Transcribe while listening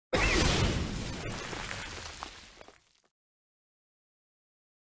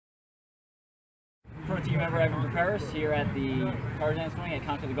member Evan Perperis here at the Tarzan Swing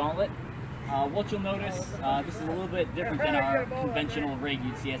at the Gauntlet. What you'll notice, this is a little bit different than our conventional rig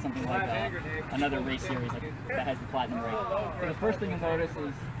you'd see at something like another race series that has the platinum rig. So the first thing you'll notice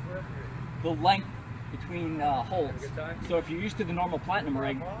is the length between holds. So if you're used to the normal platinum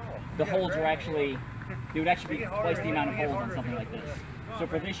rig, the holds are actually, they would actually be twice the amount of holds on something like this. So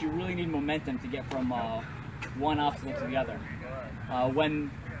for this, you really need momentum to get from one obstacle to the other.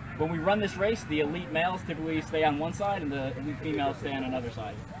 When we run this race, the elite males typically stay on one side and the elite females stay on another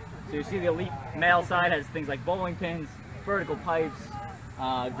side. So you see the elite male side has things like bowling pins, vertical pipes,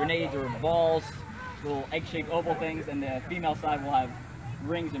 grenades or balls, little egg-shaped oval things, and the female side will have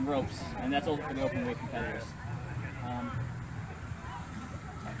rings and ropes, and that's also for the open weight competitors.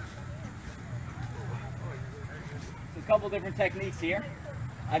 So a couple different techniques here.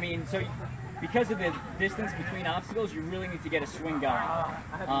 I mean, so because of the distance between obstacles, you really need to get a swing going.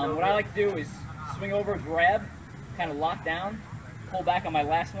 What I like to do is swing over, grab, kind of lock down, pull back on my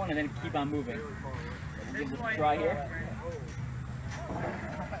last one, and then keep on moving. We'll give this a try here.